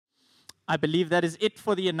I believe that is it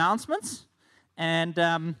for the announcements.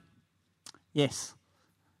 And yes,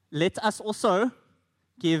 let us also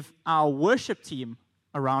give our worship team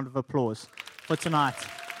a round of applause for tonight.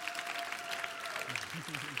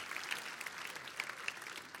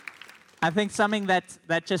 I think something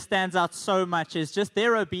that just stands out so much is just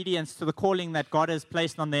their obedience to the calling that God has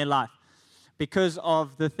placed on their life. Because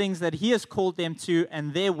of the things that He has called them to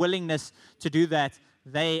and their willingness to do that,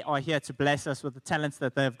 they are here to bless us with the talents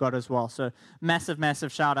that they've got as well. So massive,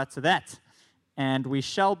 massive shout out to that. And we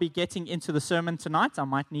shall be getting into the sermon tonight. I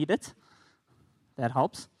might need it. That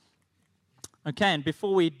helps. Okay, and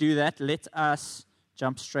before we do that, let us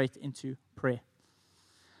jump straight into prayer.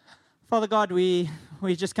 Father God, we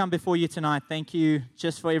just come before you tonight. Thank you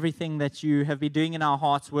just for everything that you have been doing in our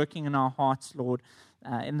hearts, working in our hearts, Lord,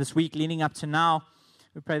 in this week leading up to now.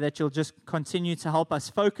 We pray that you'll just continue to help us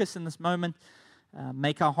focus in this moment,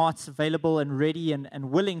 make our hearts available and ready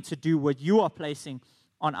and willing to do what you are placing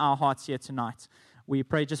on our hearts here tonight. We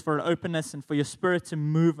pray just for an openness and for your Spirit to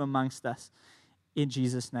move amongst us in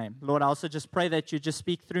Jesus' name. Lord, I also just pray that you just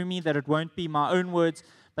speak through me, that it won't be my own words,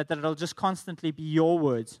 but that it'll just constantly be your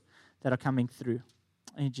words that are coming through.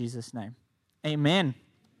 In Jesus' name. Amen.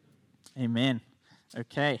 Amen.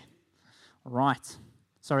 Okay. All right.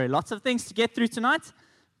 Sorry, lots of things to get through tonight,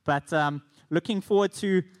 but looking forward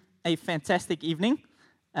to a fantastic evening.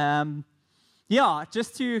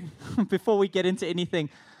 Just to, before we get into anything,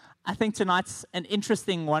 I think tonight's an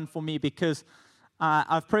interesting one for me because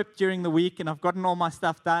I've prepped during the week and I've gotten all my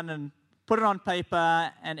stuff done and put it on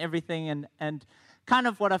paper and everything, and kind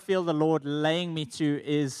of what I feel the Lord laying me to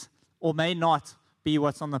is, or may not be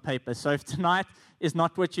what's on the paper. So if tonight is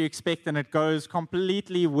not what you expect and it goes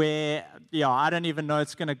completely where, I don't even know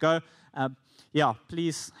it's going to go,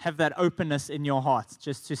 please have that openness in your heart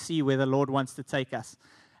just to see where the Lord wants to take us.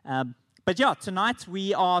 Tonight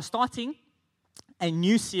we are starting a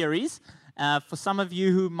new series. For some of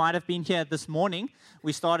you who might have been here this morning,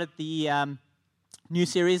 we started the new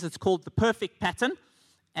series. It's called The Perfect Pattern.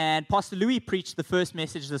 And Pastor Louis preached the first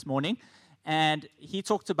message this morning. And he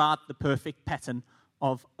talked about the perfect pattern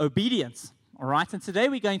of obedience. All right, and today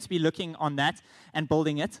we're going to be looking on that and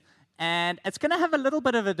building it. And it's going to have a little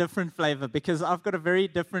bit of a different flavor because I've got a very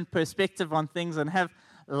different perspective on things and have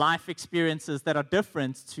life experiences that are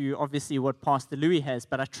different to obviously what Pastor Louis has.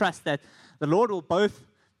 But I trust that the Lord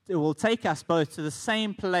will take us both to the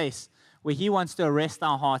same place where He wants to arrest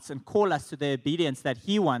our hearts and call us to the obedience that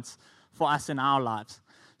He wants for us in our lives.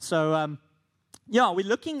 So, we're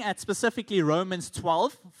looking at specifically Romans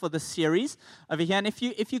 12 for the series over here. And if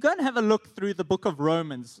you go and have a look through the book of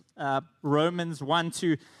Romans, Romans 1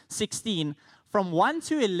 to 16, from 1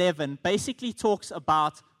 to 11 basically talks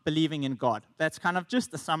about believing in God. That's kind of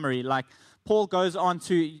just a summary. Like Paul goes on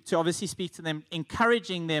to obviously speak to them,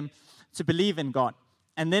 encouraging them to believe in God.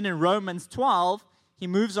 And then in Romans 12, he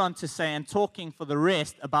moves on to say, and talking for the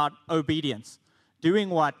rest about obedience, doing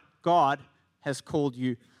what God has called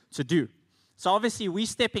you to do. So obviously, we're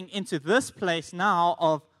stepping into this place now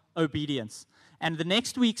of obedience. And the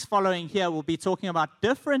next weeks following here, we'll be talking about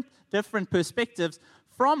different perspectives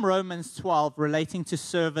from Romans 12 relating to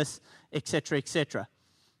service, etc., etc.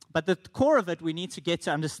 But the core of it, we need to get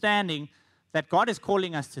to understanding that God is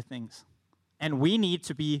calling us to things, and we need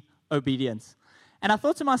to be obedient. And I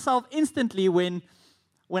thought to myself instantly when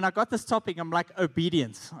I got this topic, I'm like,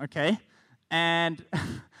 obedience, okay? And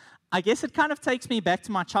I guess it kind of takes me back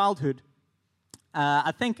to my childhood.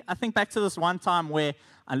 I think back to this one time where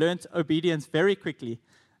I learned obedience very quickly.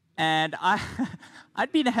 And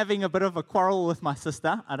I'd been having a bit of a quarrel with my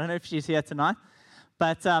sister. I don't know if she's here tonight.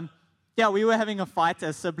 But, we were having a fight,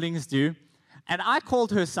 as siblings do. And I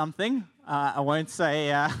called her something. I won't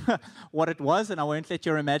say what it was, and I won't let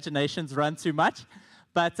your imaginations run too much.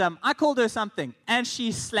 But I called her something, and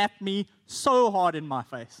she slapped me so hard in my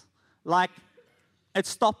face. Like, it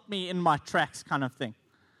stopped me in my tracks kind of thing.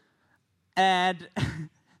 And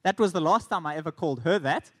that was the last time I ever called her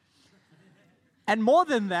that. And more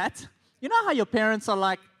than that, you know how your parents are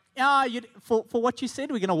like, for what you said,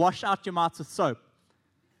 we're going to wash out your mouth with soap.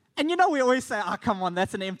 And we always say, come on,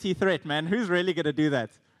 that's an empty threat, man. Who's really going to do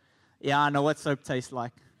that? Yeah, I know what soap tastes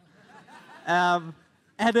like. And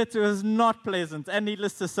it was not pleasant. And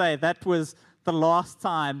needless to say, that was the last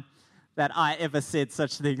time that I ever said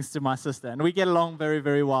such things to my sister. And we get along very,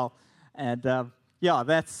 very well. And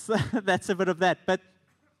that's a bit of that. But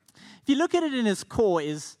if you look at it in its core,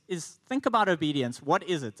 is think about obedience. What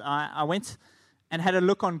is it? I went and had a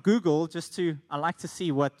look on Google I like to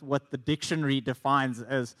see what the dictionary defines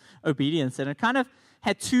as obedience. And it kind of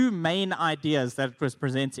had two main ideas that it was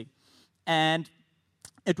presenting. And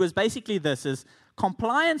it was basically this, is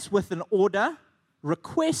compliance with an order,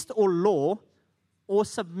 request or law, or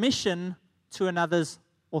submission to another's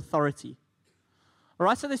authority. All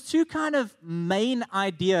right, so there's two kind of main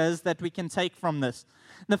ideas that we can take from this.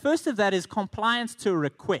 And the first of that is compliance to a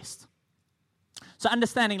request. So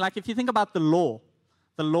understanding, like if you think about the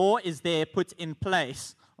law is there put in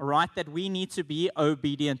place, all right, that we need to be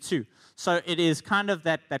obedient to. So it is kind of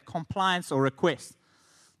that compliance or request.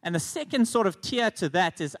 And the second sort of tier to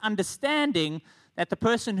that is understanding that the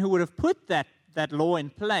person who would have put that law in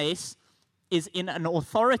place is in an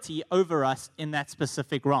authority over us in that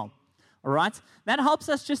specific realm. All right? That helps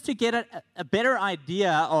us just to get a better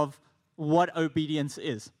idea of what obedience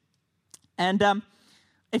is. And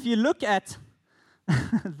if you look at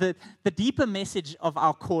the deeper message of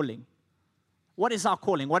our calling, what is our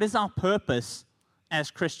calling? What is our purpose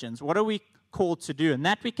as Christians? What are we called to do? And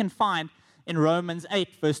that we can find in Romans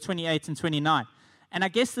 8, verse 28 and 29. And I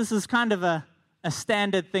guess this is kind of a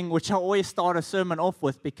standard thing which I always start a sermon off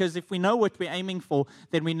with, because if we know what we're aiming for,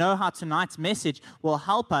 then we know how tonight's message will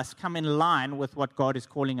help us come in line with what God is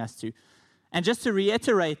calling us to. And just to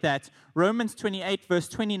reiterate that, Romans 28, verse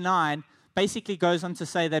 29, basically goes on to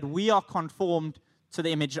say that we are conformed to the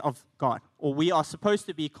image of God, or we are supposed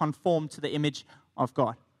to be conformed to the image of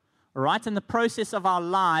God. All right? And the process of our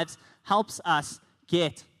lives helps us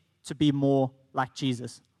get to be more like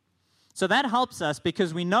Jesus. So that helps us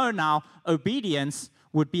because we know now obedience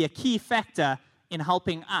would be a key factor in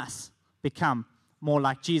helping us become more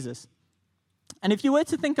like Jesus. And if you were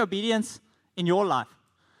to think obedience in your life,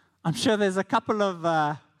 I'm sure there's a couple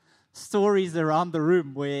of stories around the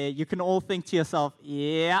room where you can all think to yourself,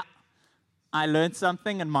 yeah, I learned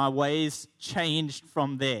something and my ways changed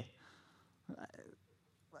from there.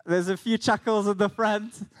 There's a few chuckles at the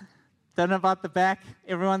front. Don't know about the back.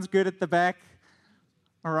 Everyone's good at the back.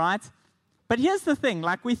 All right? But here's the thing,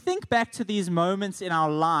 like we think back to these moments in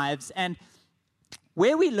our lives, and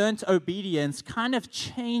where we learned obedience kind of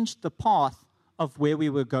changed the path of where we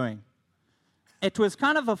were going. It was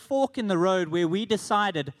kind of a fork in the road where we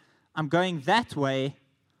decided, I'm going that way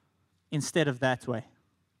instead of that way,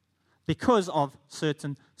 because of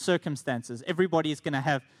certain circumstances. Everybody is going to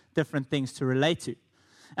have different things to relate to.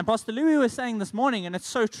 And Pastor Louis was saying this morning, and it's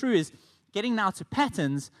so true, is getting now to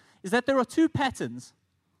patterns, is that there are two patterns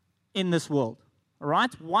in this world, all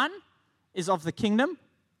right? One is of the kingdom,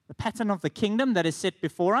 the pattern of the kingdom that is set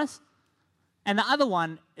before us, and the other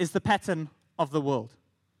one is the pattern of the world.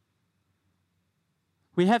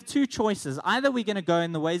 We have two choices. Either we're going to go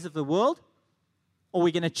in the ways of the world, or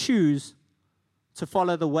we're going to choose to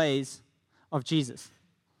follow the ways of Jesus.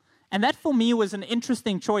 And that for me was an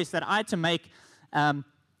interesting choice that I had to make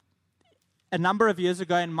a number of years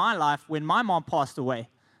ago in my life when my mom passed away.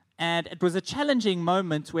 And it was a challenging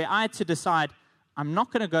moment where I had to decide, I'm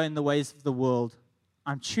not going to go in the ways of the world.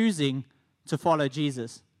 I'm choosing to follow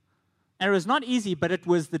Jesus. And it was not easy, but it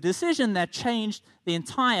was the decision that changed the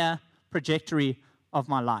entire trajectory of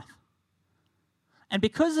my life. And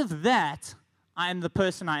because of that, I am the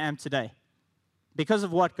person I am today. Because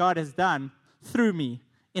of what God has done through me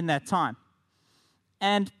in that time.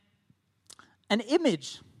 And an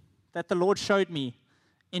image that the Lord showed me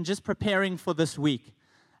in just preparing for this week,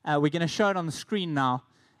 we're going to show it on the screen now,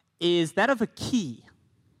 is that of a key.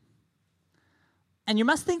 And you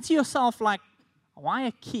must think to yourself, like, why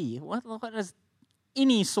a key? What is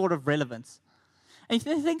any sort of relevance? And if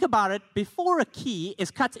you think about it, before a key is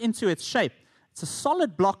cut into its shape, it's a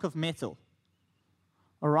solid block of metal.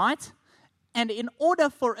 All right? And in order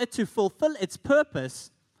for it to fulfill its purpose,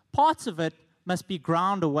 parts of it must be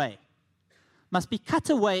ground away, must be cut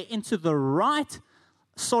away into the right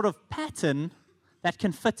sort of pattern that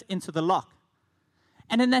can fit into the lock.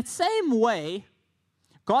 And in that same way,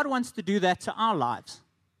 God wants to do that to our lives.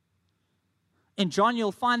 In John,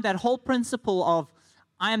 you'll find that whole principle of,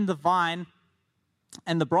 I am the vine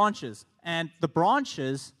and the branches. And the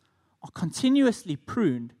branches are continuously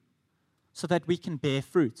pruned so that we can bear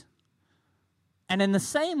fruit. And in the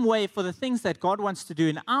same way, for the things that God wants to do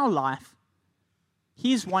in our life,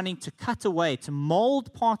 He's wanting to cut away, to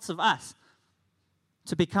mold parts of us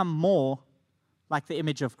to become more like the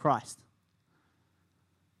image of Christ.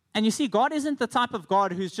 And you see, God isn't the type of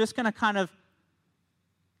God who's just going to kind of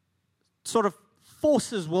sort of force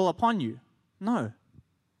His will upon you. No.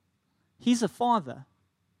 He's a Father.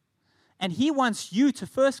 And He wants you to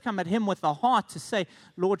first come at Him with a heart to say,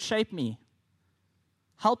 Lord, shape me.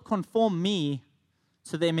 Help conform me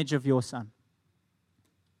to the image of your Son.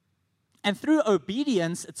 And through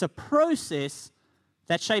obedience, it's a process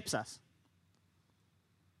that shapes us.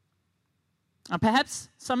 And perhaps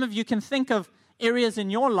some of you can think of areas in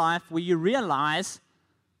your life where you realize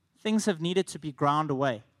things have needed to be ground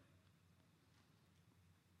away.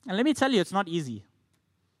 And let me tell you, it's not easy.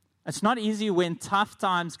 It's not easy when tough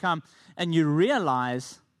times come and you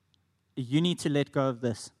realize you need to let go of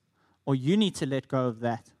this or you need to let go of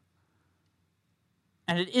that.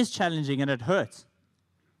 And it is challenging and it hurts.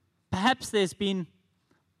 Perhaps there's been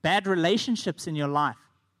bad relationships in your life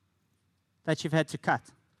that you've had to cut.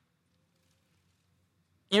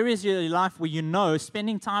 Areas of your life where you know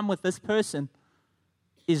spending time with this person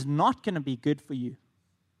is not going to be good for you.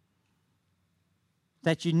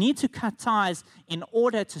 That you need to cut ties in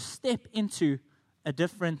order to step into a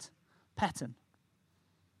different pattern.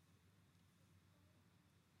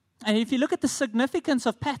 And if you look at the significance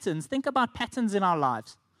of patterns, think about patterns in our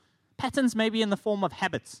lives. Patterns may be in the form of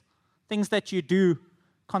habits, things that you do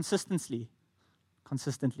consistently.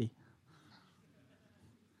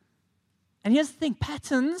 And here's the thing,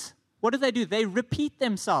 patterns, what do? They repeat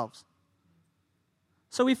themselves.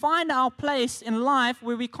 So we find our place in life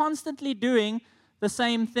where we're constantly doing the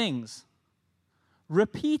same things,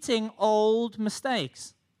 repeating old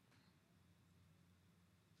mistakes.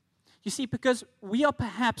 You see, because we are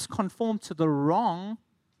perhaps conformed to the wrong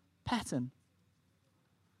pattern.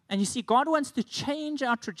 And you see, God wants to change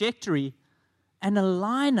our trajectory and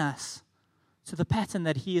align us to the pattern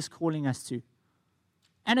that He is calling us to.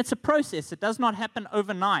 And it's a process. It does not happen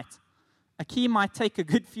overnight. A key might take a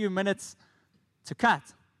good few minutes to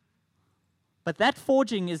cut. But that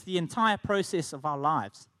forging is the entire process of our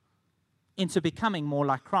lives into becoming more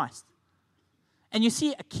like Christ. And you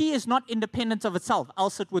see, a key is not independent of itself,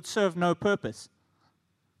 else it would serve no purpose.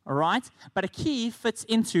 All right? But a key fits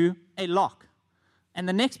into a lock. And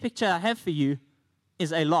the next picture I have for you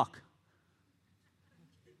is a lock.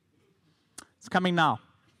 It's coming now.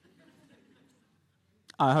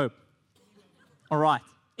 I hope. All right.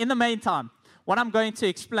 In the meantime, what I'm going to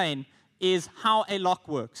explain is how a lock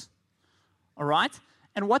works. All right?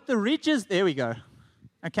 And what the ridges, there we go.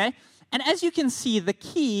 Okay? And as you can see, the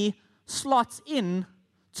key slots in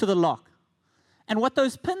to the lock. And what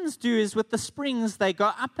those pins do is with the springs, they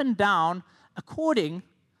go up and down according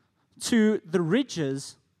to the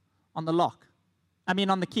ridges on the lock.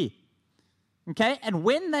 On the key. Okay? And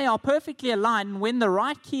when they are perfectly aligned, when the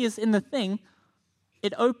right key is in the thing,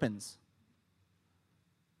 it opens.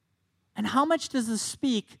 And how much does this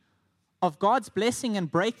speak of God's blessing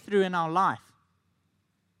and breakthrough in our life?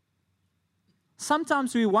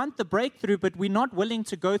 Sometimes we want the breakthrough, but we're not willing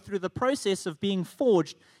to go through the process of being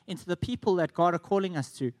forged into the people that God are calling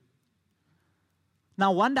us to.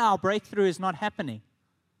 Now, wonder our breakthrough is not happening.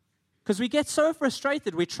 Because we get so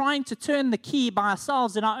frustrated. We're trying to turn the key by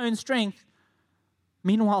ourselves in our own strength.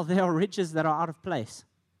 Meanwhile, there are ridges that are out of place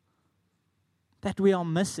that we are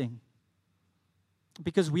missing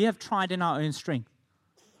because we have tried in our own strength.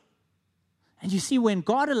 And you see, when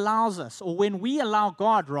God allows us, or when we allow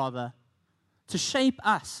God, rather, to shape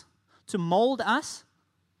us, to mold us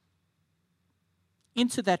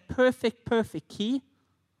into that perfect key,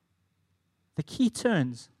 the key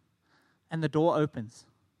turns and the door opens.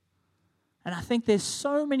 And I think there's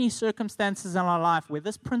so many circumstances in our life where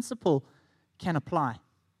this principle can apply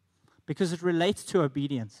because it relates to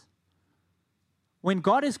obedience. When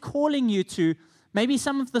God is calling you to maybe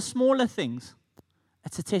some of the smaller things,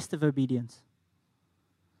 it's a test of obedience.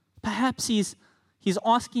 Perhaps He's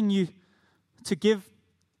asking you to give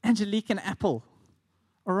Angelique an apple.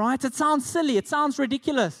 All right? It sounds silly. It sounds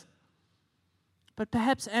ridiculous. But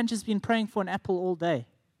perhaps Angie's been praying for an apple all day.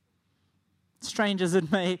 Strange as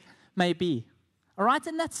it may be. All right?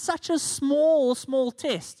 And that's such a small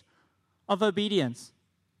test of obedience.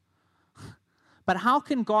 But how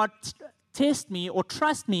can God test me or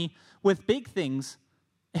trust me with big things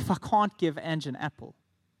if I can't give Angie an apple?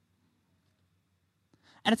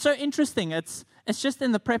 And it's so interesting. It's just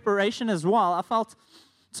in the preparation as well. I felt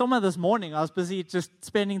somewhere this morning, I was busy just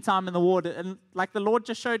spending time in the Word, and like the Lord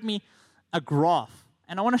just showed me a graph.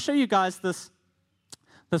 And I want to show you guys this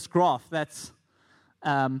graph that's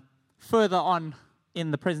further on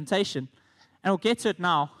in the presentation. And we'll get to it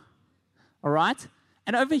now. All right?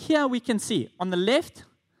 And over here we can see, on the left,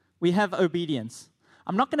 we have obedience.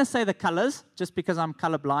 I'm not going to say the colors, just because I'm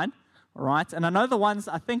colorblind. All right? And I know the ones,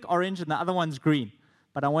 I think, orange, and the other one's green.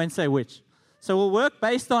 But I won't say which. So we'll work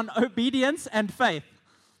based on obedience and faith.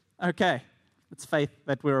 Okay, it's faith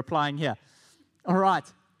that we're applying here. All right.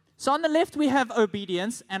 So on the left we have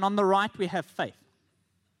obedience, and on the right we have faith.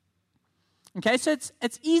 Okay, so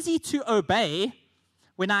it's easy to obey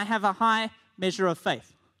when I have a high measure of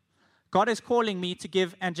faith. God is calling me to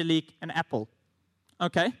give Angelique an apple.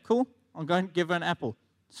 Okay, cool. I'm going to give her an apple.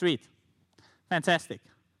 Sweet. Fantastic.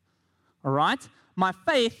 All right. My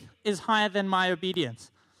faith is higher than my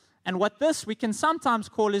obedience. And what we can sometimes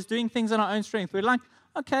call is doing things on our own strength. We're like,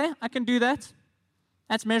 okay, I can do that.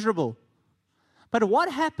 That's measurable. But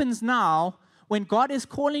what happens now when God is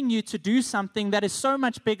calling you to do something that is so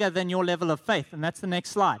much bigger than your level of faith? And that's the next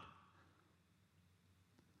slide.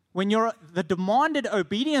 When the demanded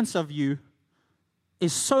obedience of you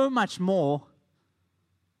is so much more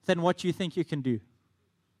than what you think you can do.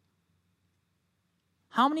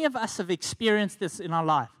 How many of us have experienced this in our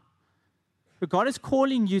life? Where God is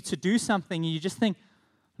calling you to do something and you just think,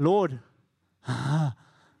 Lord,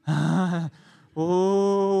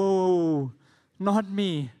 oh, not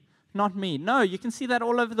me, not me. No, you can see that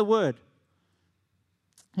all over the Word.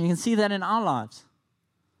 You can see that in our lives.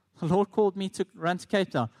 The Lord called me to run to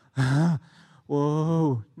Cape Town.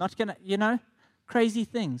 Whoa, not gonna, crazy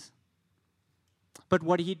things. But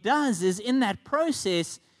what He does is in that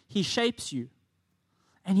process, He shapes you.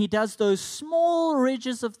 And He does those small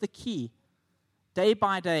ridges of the key day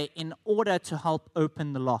by day in order to help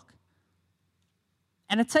open the lock.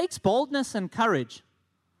 And it takes boldness and courage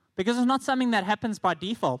because it's not something that happens by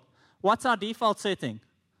default. What's our default setting?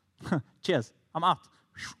 Cheers, I'm out.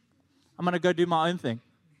 I'm going to go do my own thing.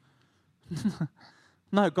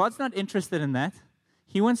 No, God's not interested in that.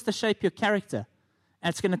 He wants to shape your character.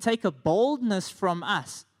 And it's going to take a boldness from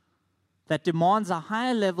us that demands a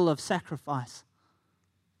higher level of sacrifice.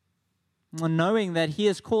 And knowing that He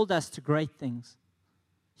has called us to great things.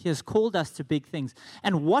 He has called us to big things.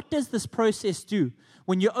 And what does this process do?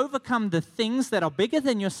 When you overcome the things that are bigger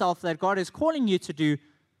than yourself that God is calling you to do,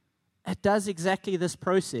 it does exactly this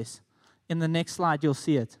process. In the next slide, you'll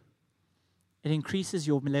see it. It increases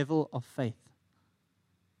your level of faith.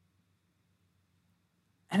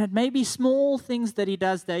 And it may be small things that He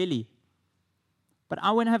does daily. But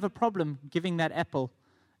I won't have a problem giving that apple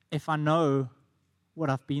if I know what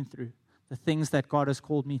I've been through, the things that God has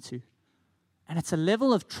called me to. And it's a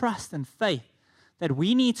level of trust and faith that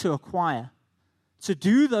we need to acquire to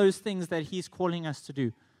do those things that He's calling us to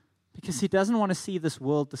do, because He doesn't want to see this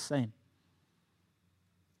world the same.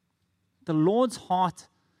 The Lord's heart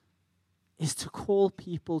is to call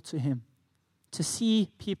people to Him, to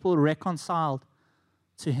see people reconciled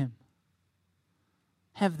to Him,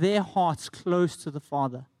 have their hearts close to the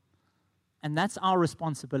Father. And that's our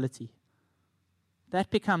responsibility.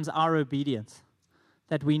 That becomes our obedience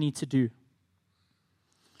that we need to do.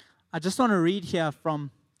 I just want to read here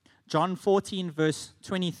from John 14, verse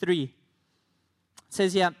 23. It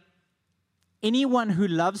says here, anyone who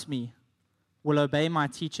loves me will obey my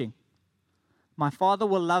teaching. My Father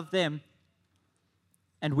will love them,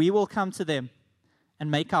 and we will come to them and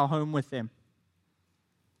make our home with them.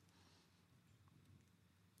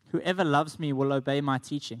 Whoever loves me will obey my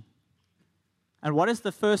teaching. And what is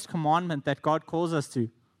the first commandment that God calls us to?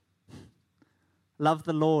 Love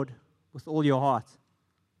the Lord with all your heart.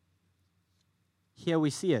 Here we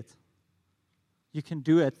see it. You can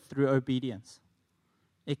do it through obedience.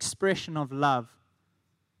 Expression of love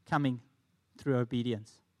coming through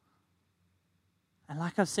obedience. And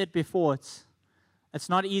like I've said before, it's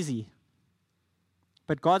not easy.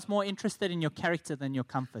 But God's more interested in your character than your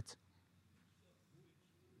comfort.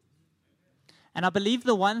 And I believe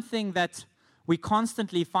the one thing that we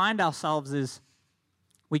constantly find ourselves is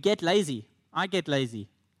we get lazy. I get lazy.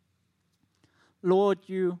 Lord,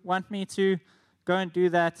 you want me to go and do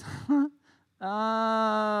that?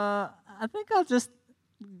 I think I'll just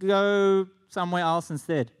go somewhere else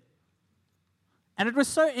instead. And it was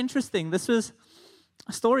so interesting. This was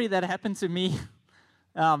a story that happened to me,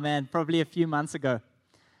 probably a few months ago.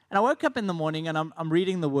 And I woke up in the morning and I'm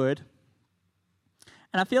reading the Word.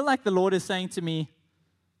 And I feel like the Lord is saying to me,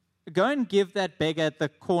 go and give that beggar at the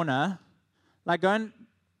corner, go and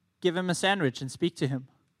give him a sandwich and speak to him.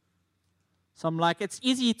 So I'm like, it's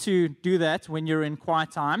easy to do that when you're in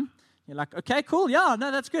quiet time. You're like, okay, cool, yeah,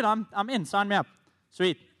 no, that's good, I'm in, sign me up.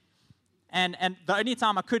 Sweet. And the only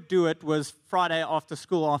time I could do it was Friday after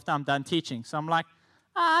school after I'm done teaching. So I'm like,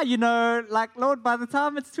 Lord, by the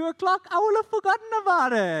time it's 2 o'clock, I will have forgotten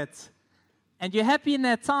about it. And you're happy in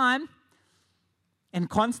that time. And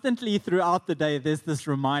constantly throughout the day, there's this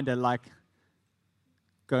reminder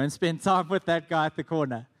go and spend time with that guy at the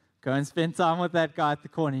corner. Go and spend time with that guy at the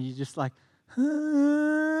corner. You're just like,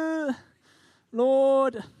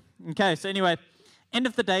 Lord. Okay, so anyway, end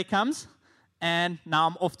of the day comes, and now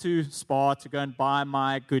I'm off to Spar to go and buy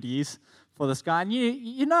my goodies for this guy. And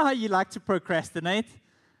you know how you like to procrastinate?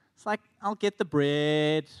 It's like, I'll get the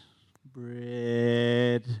bread.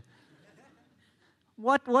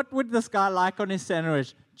 What would this guy like on his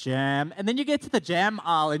sandwich? Jam. And then you get to the jam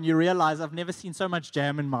aisle and you realize I've never seen so much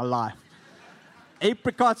jam in my life.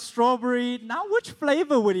 Apricot, strawberry. Now which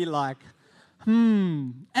flavor would he like?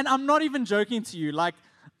 And I'm not even joking to you. Like,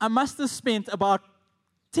 I must have spent about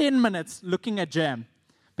 10 minutes looking at jam.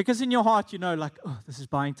 Because in your heart, you know, like, oh, this is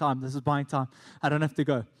buying time. This is buying time. I don't have to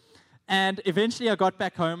go. And eventually I got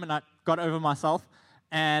back home and I got over myself.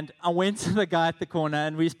 And I went to the guy at the corner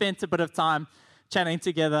and we spent a bit of time chatting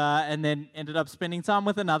together and then ended up spending time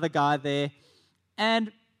with another guy there.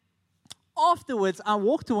 And afterwards, I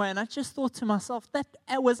walked away and I just thought to myself, that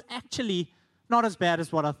it was actually not as bad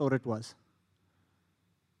as what I thought it was.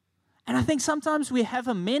 And I think sometimes we have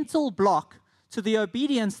a mental block to the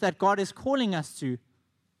obedience that God is calling us to.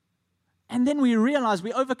 And then we realize,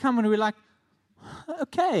 we overcome and we're like,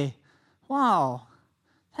 okay, wow,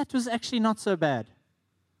 that was actually not so bad.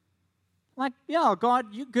 Like, yeah,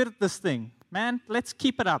 God, you're good at this thing. Man, let's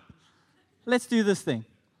keep it up. Let's do this thing.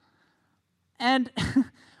 And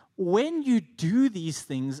when you do these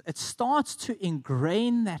things, it starts to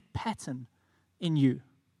ingrain that pattern in you.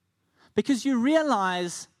 Because you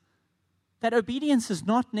realize that obedience is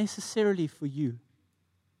not necessarily for you.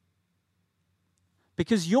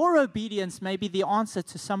 Because your obedience may be the answer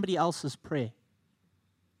to somebody else's prayer.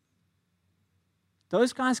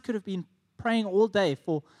 Those guys could have been praying all day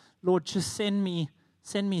for, Lord, just send me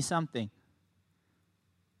something.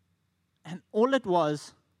 And all it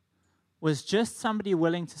was just somebody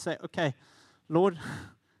willing to say, okay, Lord,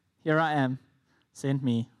 here I am. Send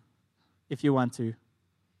me if you want to.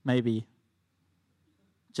 Maybe.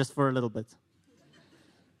 Just for a little bit.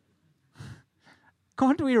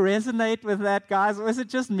 Can't we resonate with that, guys? Or is it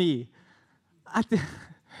just me?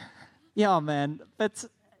 Yeah, man. But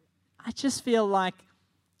I just feel like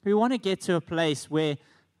we want to get to a place where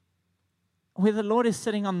the Lord is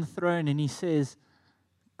sitting on the throne and He says,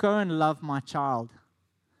 go and love my child.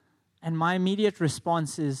 And my immediate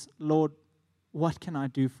response is, Lord, what can I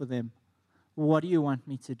do for them? What do you want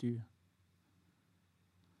me to do?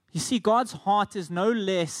 You see, God's heart is no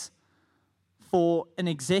less for an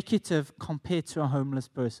executive compared to a homeless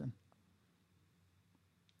person.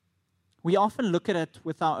 We often look at it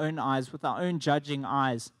with our own eyes, with our own judging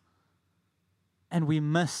eyes, and we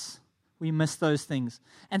miss those things.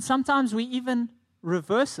 And sometimes we even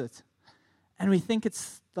reverse it, and we think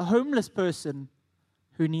it's the homeless person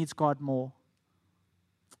who needs God more.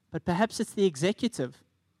 But perhaps it's the executive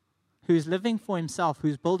who's living for himself,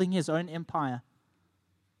 who's building his own empire,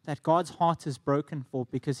 that God's heart is broken for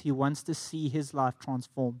because He wants to see his life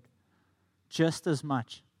transformed just as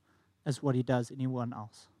much as what He does anyone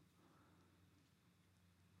else.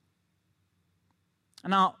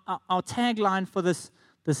 And our tagline for this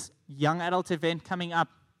young adult event coming up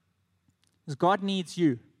is God needs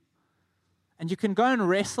you. And you can go and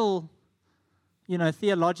wrestle,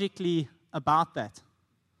 theologically about that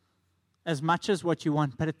as much as what you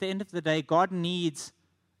want. But at the end of the day, God needs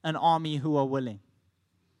an army who are willing.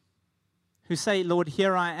 Who say, Lord,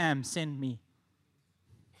 here I am, send me.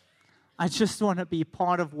 I just want to be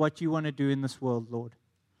part of what you want to do in this world, Lord.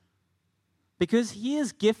 Because He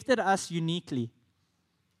has gifted us uniquely.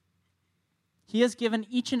 He has given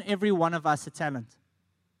each and every one of us a talent.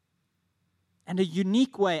 And a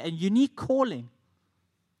unique way, a unique calling.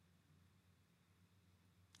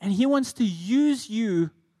 And He wants to use you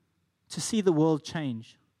to see the world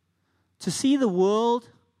change. To see the world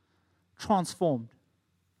transformed.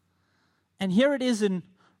 And here it is in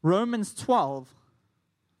Romans 12.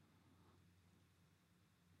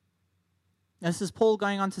 This is Paul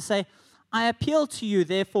going on to say, I appeal to you,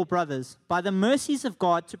 therefore, brothers, by the mercies of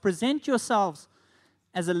God, to present yourselves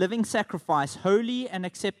as a living sacrifice, holy and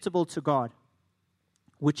acceptable to God,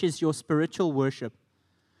 which is your spiritual worship.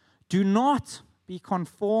 Do not be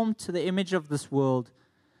conformed to the image of this world,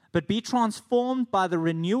 but be transformed by the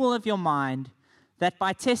renewal of your mind, that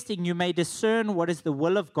by testing you may discern what is the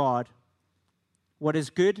will of God, what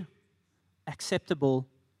is good, acceptable,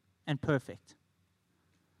 and perfect.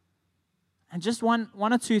 And just one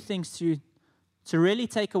or two things to really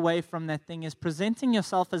take away from that thing is presenting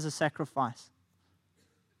yourself as a sacrifice.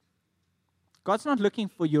 God's not looking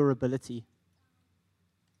for your ability.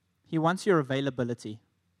 He wants your availability.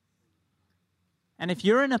 And if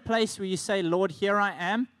you're in a place where you say, Lord, here I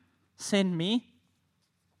am, send me,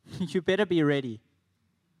 you better be ready.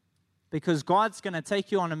 Because God's going to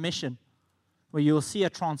take you on a mission where you'll see a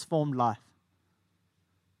transformed life.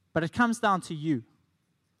 But it comes down to you.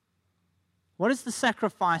 What is the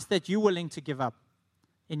sacrifice that you're willing to give up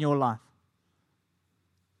in your life?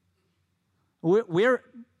 We're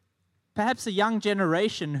perhaps a young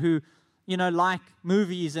generation who, like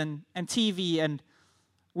movies and TV, and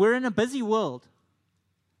we're in a busy world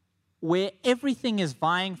where everything is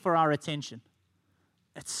vying for our attention.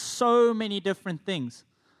 It's so many different things.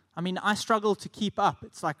 I mean, I struggle to keep up.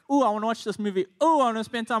 It's like, oh, I want to watch this movie. Oh, I want to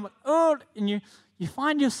spend time with, and you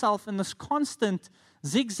find yourself in this constant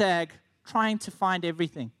zigzag trying to find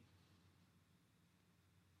everything.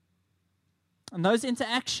 And those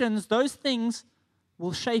interactions, those things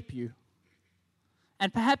will shape you.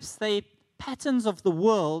 And perhaps they patterns of the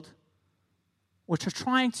world which are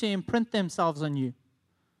trying to imprint themselves on you.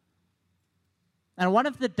 And one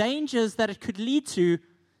of the dangers that it could lead to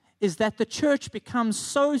is that the church becomes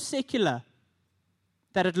so secular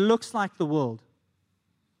that it looks like the world.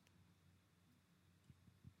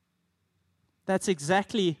 That's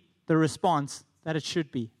exactly the response that it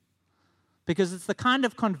should be. Because it's the kind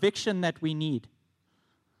of conviction that we need.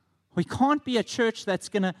 We can't be a church that's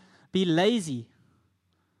going to be lazy.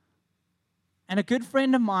 And a good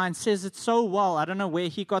friend of mine says it so well. I don't know where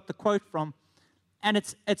he got the quote from. And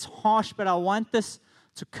it's harsh, but I want this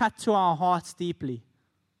to cut to our hearts deeply.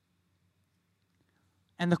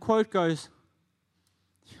 And the quote goes,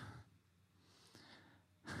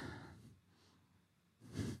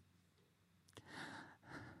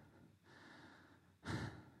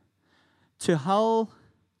 to hell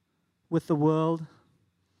with the world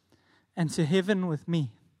and to heaven with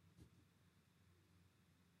me.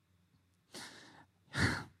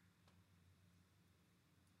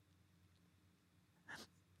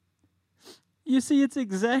 You see, it's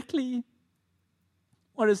exactly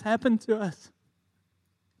what has happened to us.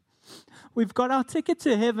 We've got our ticket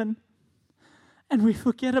to heaven, and we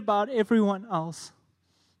forget about everyone else.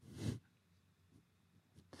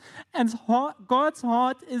 And God's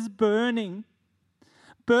heart is burning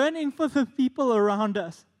for the people around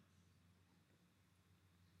us.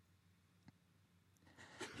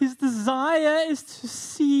 His desire is to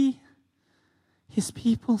see His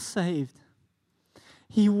people saved.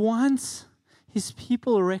 He wants His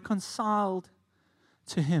people reconciled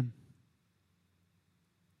to Him.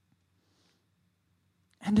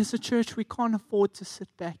 And as a church, we can't afford to sit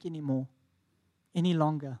back any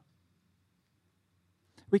longer.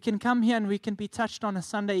 We can come here and we can be touched on a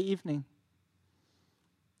Sunday evening.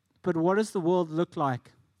 But what does the world look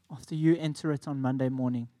like after you enter it on Monday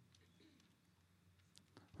morning?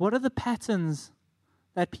 What are the patterns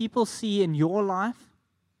that people see in your life?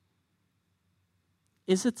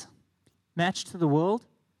 Is it matched to the world?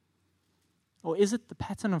 Or is it the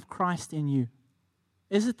pattern of Christ in you?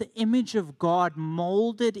 Is it the image of God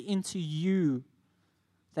molded into you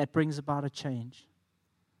that brings about a change?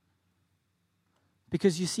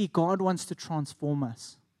 Because you see, God wants to transform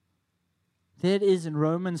us. There it is in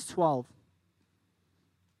Romans 12.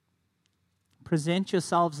 Present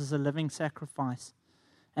yourselves as a living sacrifice.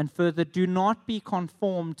 And further, do not be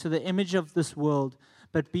conformed to the image of this world,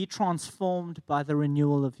 but be transformed by the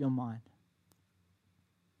renewal of your mind.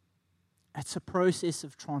 It's a process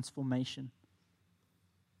of transformation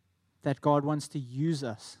that God wants to use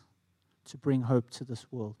us to bring hope to this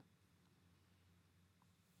world.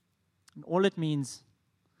 And all it means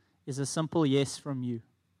is a simple yes from you.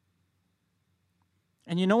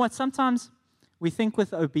 And you know what? Sometimes we think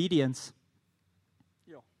with obedience,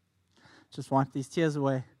 just wipe these tears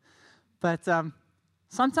away. But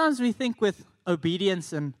sometimes we think with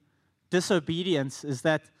obedience and disobedience is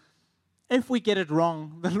that if we get it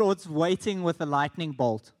wrong, the Lord's waiting with a lightning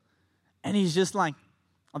bolt. And He's just like,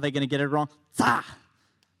 are they going to get it wrong? Zah!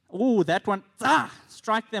 Oh, that one, zah!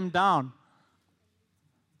 Strike them down.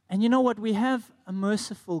 And you know what? We have a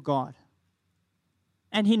merciful God.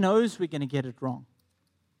 And He knows we're going to get it wrong.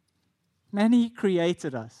 And He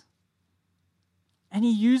created us. And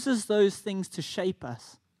He uses those things to shape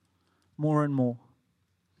us more and more.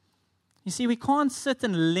 You see, we can't sit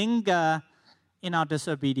and linger in our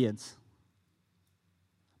disobedience.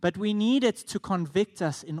 But we need it to convict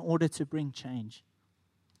us in order to bring change.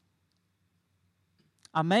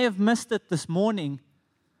 I may have missed it this morning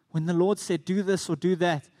when the Lord said, do this or do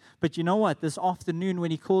that. But you know what? This afternoon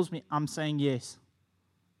when He calls me, I'm saying yes.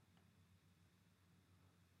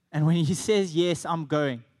 And when He says yes, I'm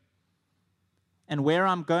going. And where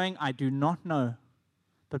I'm going, I do not know.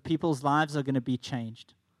 But people's lives are going to be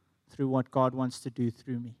changed through what God wants to do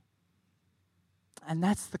through me. And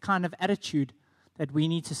that's the kind of attitude that we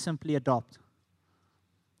need to simply adopt.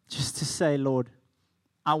 Just to say, Lord,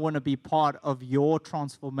 I want to be part of your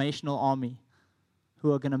transformational army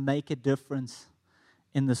who are going to make a difference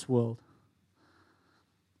in this world.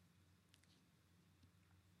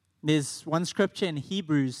 There's one scripture in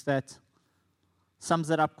Hebrews that sums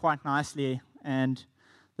it up quite nicely. And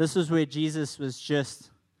this is where Jesus was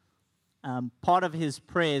just part of His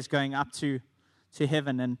prayers going up to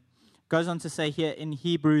heaven. And goes on to say here in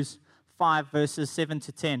Hebrews 5, verses 7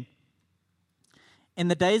 to 10. In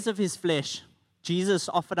the days of His flesh, Jesus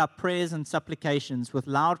offered up prayers and supplications with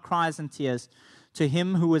loud cries and tears to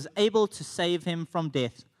him who was able to save him from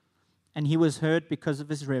death, and he was heard because of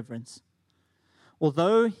his reverence.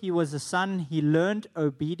 Although he was a son, he learned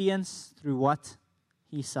obedience through what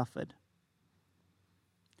he suffered.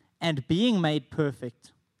 And being made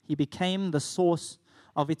perfect, he became the source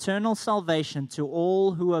of eternal salvation to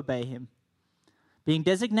all who obey him, being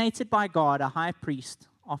designated by God a high priest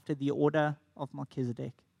after the order of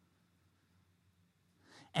Melchizedek.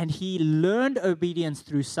 And he learned obedience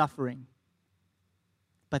through suffering,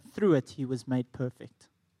 but through it he was made perfect.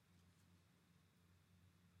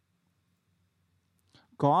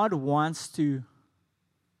 God wants to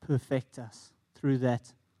perfect us through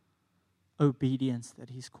that obedience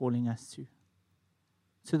that he's calling us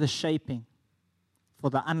to the shaping, for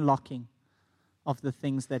the unlocking of the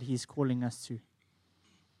things that he's calling us to.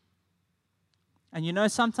 And you know,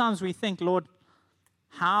 sometimes we think, Lord,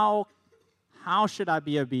 how should I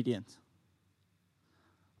be obedient?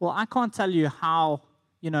 Well, I can't tell you how,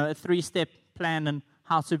 a 3-step plan and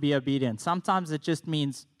how to be obedient. Sometimes it just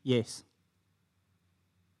means yes.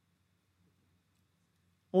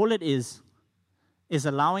 All it is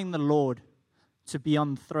allowing the Lord to be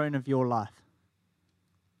on the throne of your life.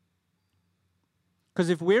 Because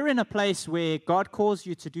if we're in a place where God calls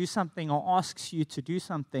you to do something or asks you to do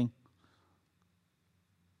something,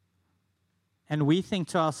 and we think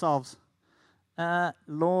to ourselves,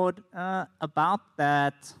 Lord, about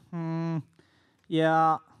that,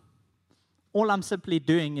 yeah, all I'm simply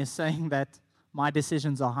doing is saying that my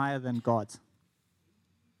decisions are higher than God's.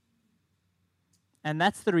 And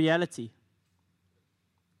that's the reality.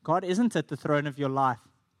 God isn't at the throne of your life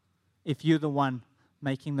if you're the one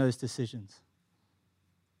making those decisions.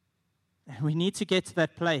 And we need to get to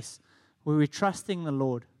that place where we're trusting the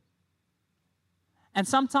Lord. And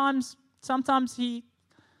sometimes He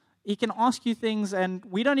can ask you things and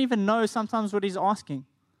we don't even know sometimes what He's asking.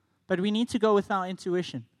 But we need to go with our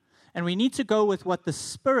intuition. And we need to go with what the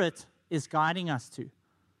Spirit is guiding us to.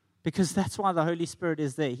 Because that's why the Holy Spirit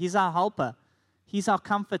is there. He's our helper. He's our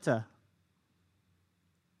comforter.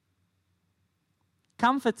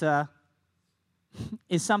 Comforter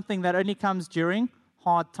is something that only comes during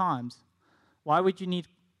hard times. Why would you need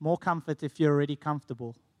more comfort if you're already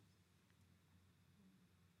comfortable?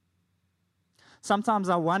 Sometimes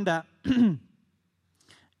I wonder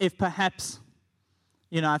if perhaps,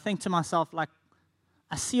 I think to myself,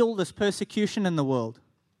 I see all this persecution in the world.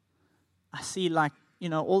 I see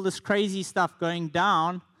all this crazy stuff going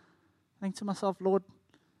down. I think to myself, Lord,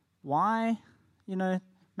 why?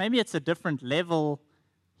 Maybe it's a different level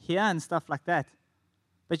here and stuff like that.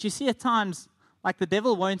 But you see at times, the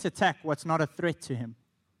devil won't attack what's not a threat to him.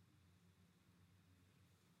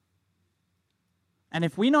 And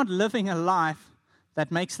if we're not living a life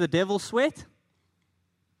that makes the devil sweat,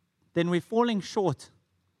 then we're falling short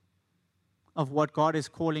of what God is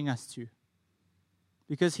calling us to.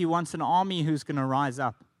 Because He wants an army who's going to rise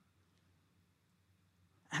up.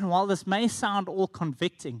 And while this may sound all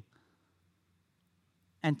convicting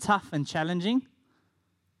and tough and challenging,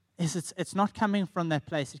 it's not coming from that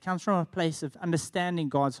place. It comes from a place of understanding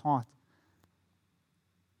God's heart.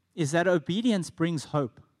 Is that obedience brings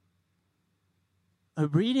hope.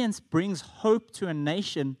 Obedience brings hope to a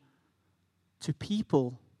nation, to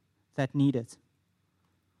people that need it.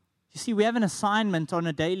 You see, we have an assignment on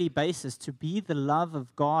a daily basis to be the love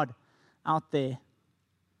of God out there.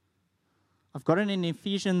 I've got it in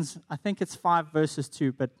Ephesians, I think it's 5 verses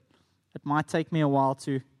 2, but it might take me a while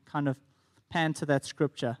to kind of pan to that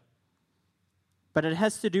scripture. But it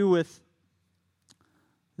has to do with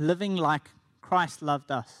living like Christ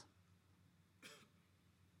loved us.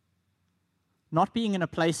 Not being in a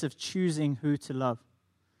place of choosing who to love.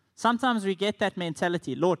 Sometimes we get that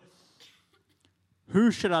mentality, Lord,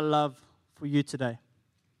 who should I love for you today?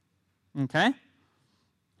 Okay?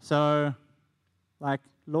 So,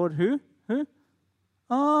 Lord, who? Who?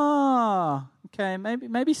 Oh, okay,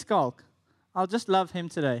 maybe Skulk. I'll just love him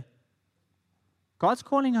today. God's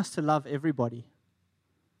calling us to love everybody.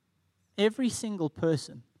 Every single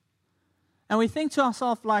person. And we think to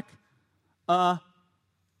ourselves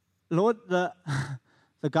Lord, the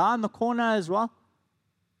guy in the corner as well?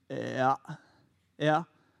 Yeah.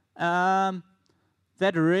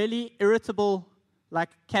 That really irritable,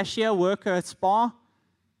 cashier worker at Spar?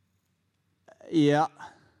 Yeah.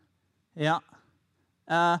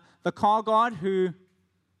 The car guard who,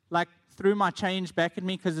 threw my change back at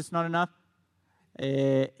me because it's not enough?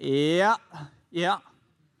 Yeah.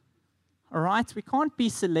 All right? We can't be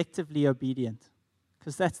selectively obedient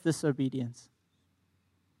because that's disobedience.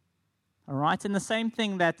 All right? And the same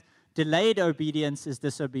thing that delayed obedience is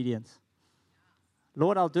disobedience.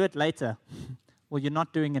 Lord, I'll do it later. Well, you're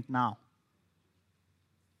not doing it now.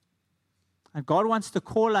 And God wants to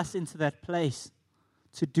call us into that place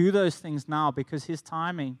to do those things now because His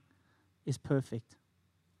timing is perfect.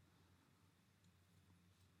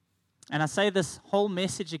 And I say this whole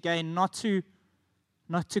message again, not to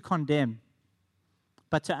condemn,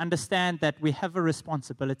 but to understand that we have a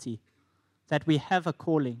responsibility, that we have a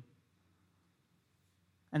calling,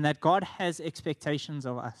 and that God has expectations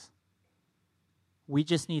of us. We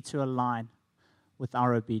just need to align with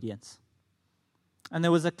our obedience. And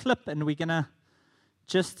there was a clip, and we're going to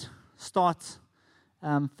just start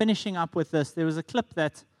finishing up with this. There was a clip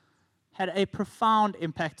that had a profound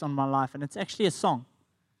impact on my life, and it's actually a song.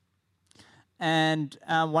 And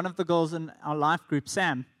one of the girls in our life group,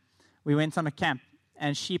 Sam, we went on a camp,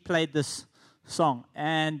 and she played this song.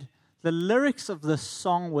 And the lyrics of this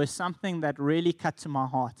song were something that really cut to my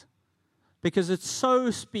heart because it so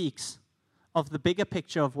speaks of the bigger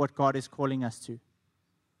picture of what God is calling us to.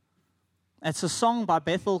 It's a song by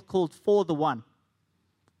Bethel called For the One.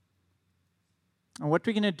 And what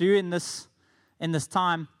we're going to do in this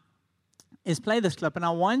time is play this clip, and I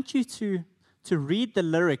want you to read the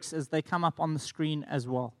lyrics as they come up on the screen as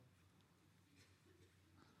well.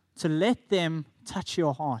 To let them touch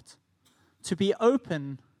your heart. To be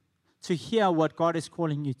open to hear what God is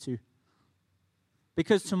calling you to.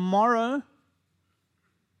 Because tomorrow,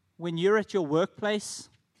 when you're at your workplace,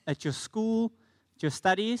 at your school, at your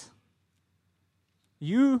studies,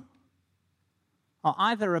 you are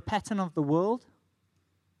either a pattern of the world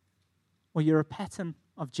or you're a pattern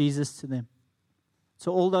of Jesus to them, to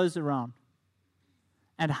all those around.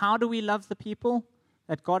 And how do we love the people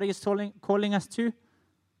that God is calling us to?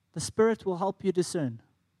 The Spirit will help you discern.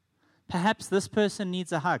 Perhaps this person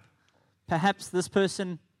needs a hug. Perhaps this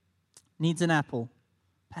person needs an apple.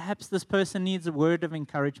 Perhaps this person needs a word of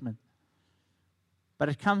encouragement. But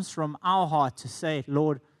it comes from our heart to say,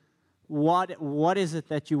 Lord, what is it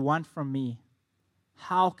that you want from me?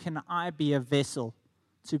 How can I be a vessel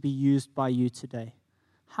to be used by you today?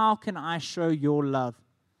 How can I show your love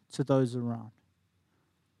to those around?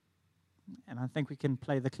 And I think we can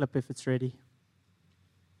play the clip if it's ready.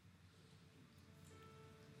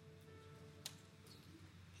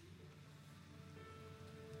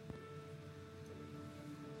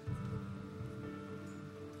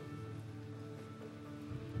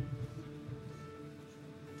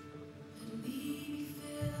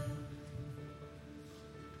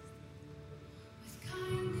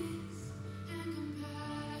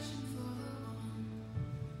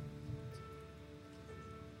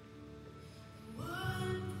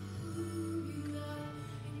 One whom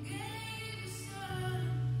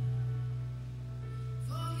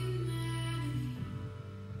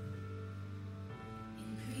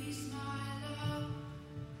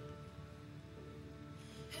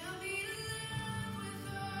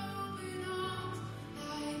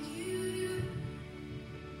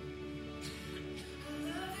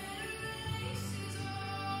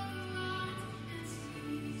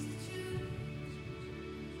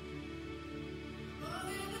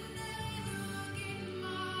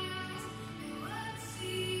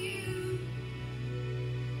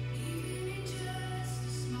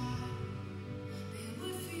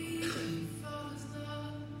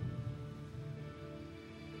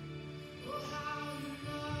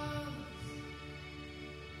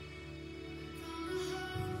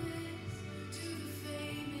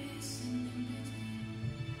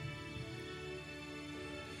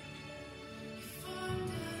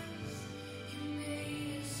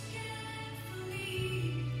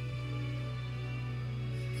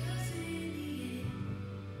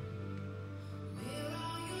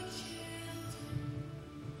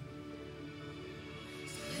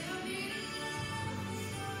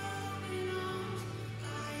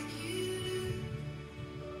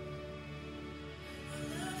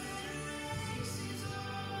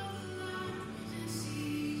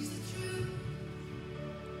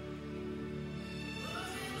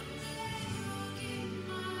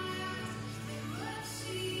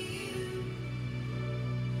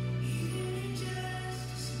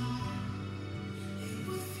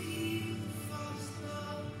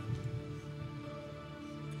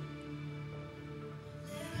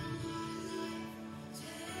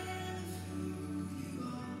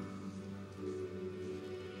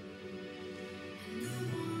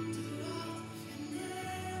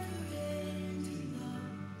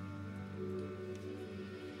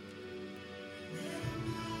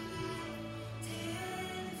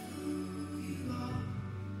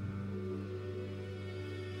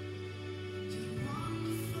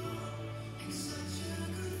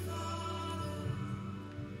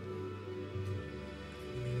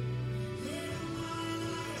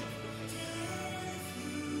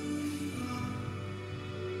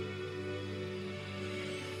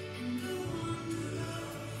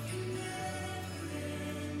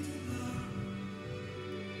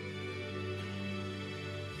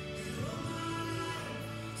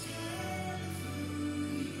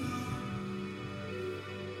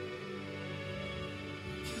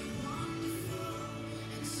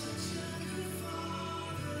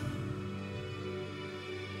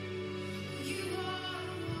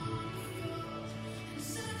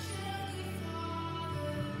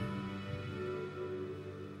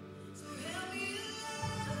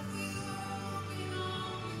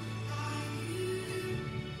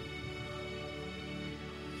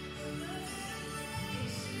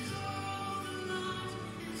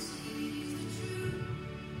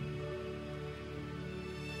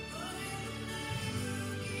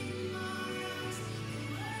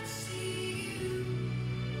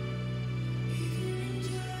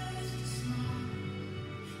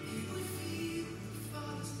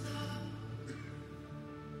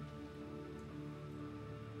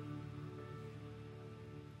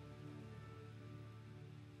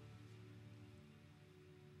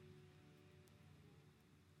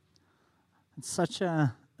It's such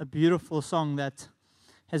a beautiful song that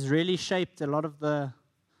has really shaped a lot of the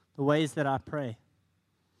ways that I pray.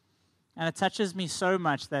 And it touches me so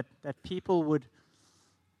much that people would,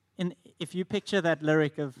 if you picture that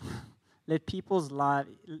lyric of let people's life,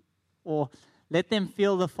 or let them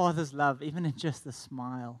feel the Father's love, even in just a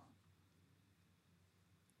smile.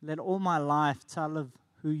 Let all my life tell of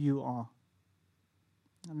who you are.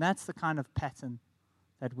 And that's the kind of pattern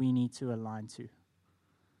that we need to align to,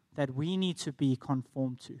 that we need to be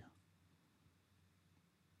conformed to.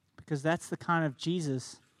 Because that's the kind of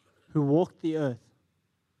Jesus who walked the earth,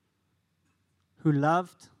 who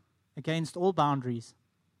loved against all boundaries,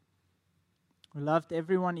 who loved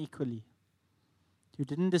everyone equally, who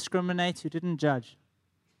didn't discriminate, who didn't judge,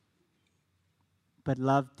 but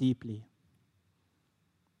loved deeply.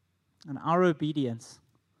 And our obedience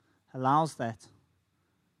allows that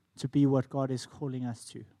to be what God is calling us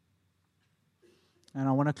to. And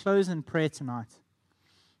I want to close in prayer tonight.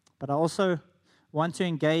 But I also want to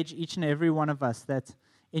engage each and every one of us that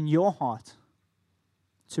in your heart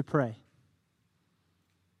to pray.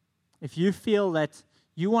 If you feel that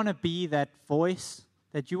you want to be that voice,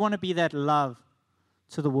 that you want to be that love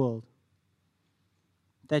to the world,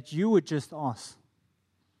 that you would just ask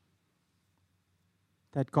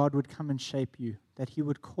that God would come and shape you, that He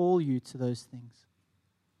would call you to those things,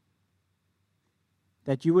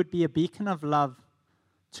 that you would be a beacon of love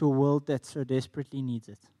to a world that so desperately needs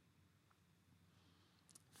it.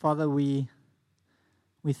 Father, we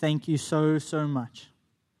thank you so, so much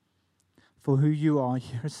for who you are.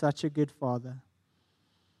 You're such a good Father.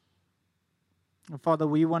 And Father,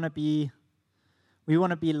 we want to be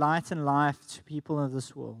light and life to people of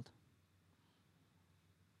this world.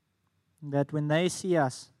 That when they see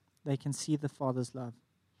us, they can see the Father's love.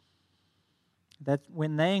 That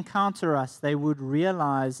when they encounter us, they would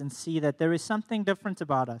realize and see that there is something different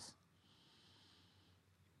about us.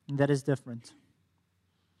 And that is different.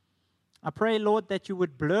 I pray, Lord, that you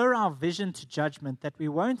would blur our vision to judgment, that we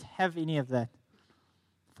won't have any of that.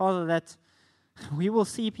 Father, that we will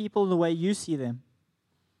see people the way you see them.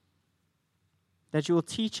 That you will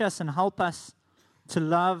teach us and help us to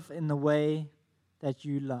love in the way that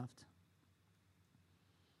you loved.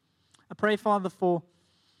 I pray, Father, for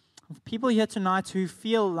people here tonight who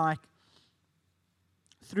feel like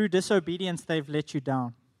through disobedience they've let you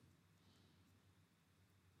down.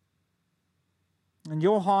 And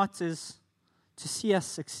your heart is to see us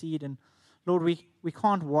succeed. And Lord, we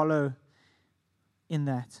can't wallow in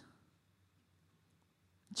that.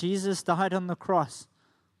 Jesus died on the cross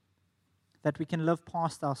that we can live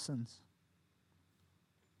past our sins.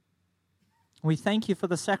 We thank you for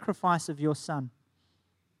the sacrifice of your Son.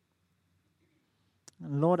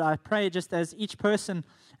 And Lord, I pray just as each person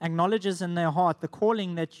acknowledges in their heart the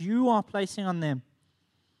calling that you are placing on them,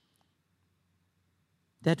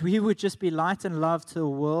 that we would just be light and love to a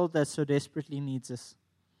world that so desperately needs us.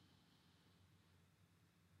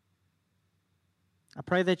 I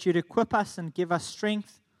pray that you'd equip us and give us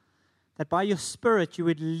strength, that by your Spirit you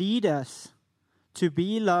would lead us to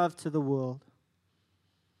be love to the world,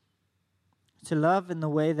 to love in the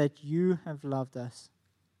way that you have loved us.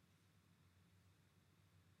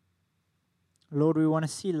 Lord, we want to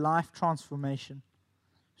see life transformation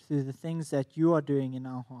through the things that you are doing in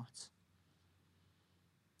our hearts.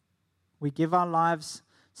 We give our lives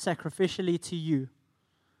sacrificially to you.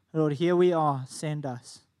 Lord, here we are, send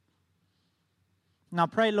us. Now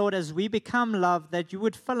pray, Lord, as we become love, that you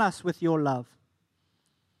would fill us with your love.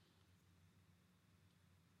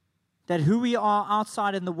 That who we are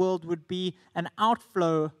outside in the world would be an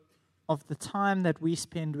outflow of the time that we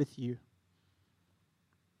spend with you.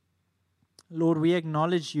 Lord, we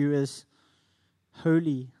acknowledge you as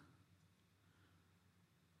holy,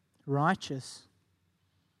 righteous,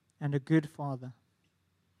 and a good Father.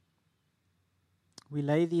 We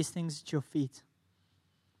lay these things at your feet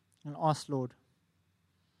and ask, Lord,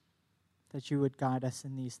 that you would guide us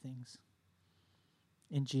in these things.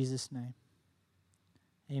 In Jesus' name,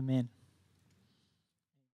 amen.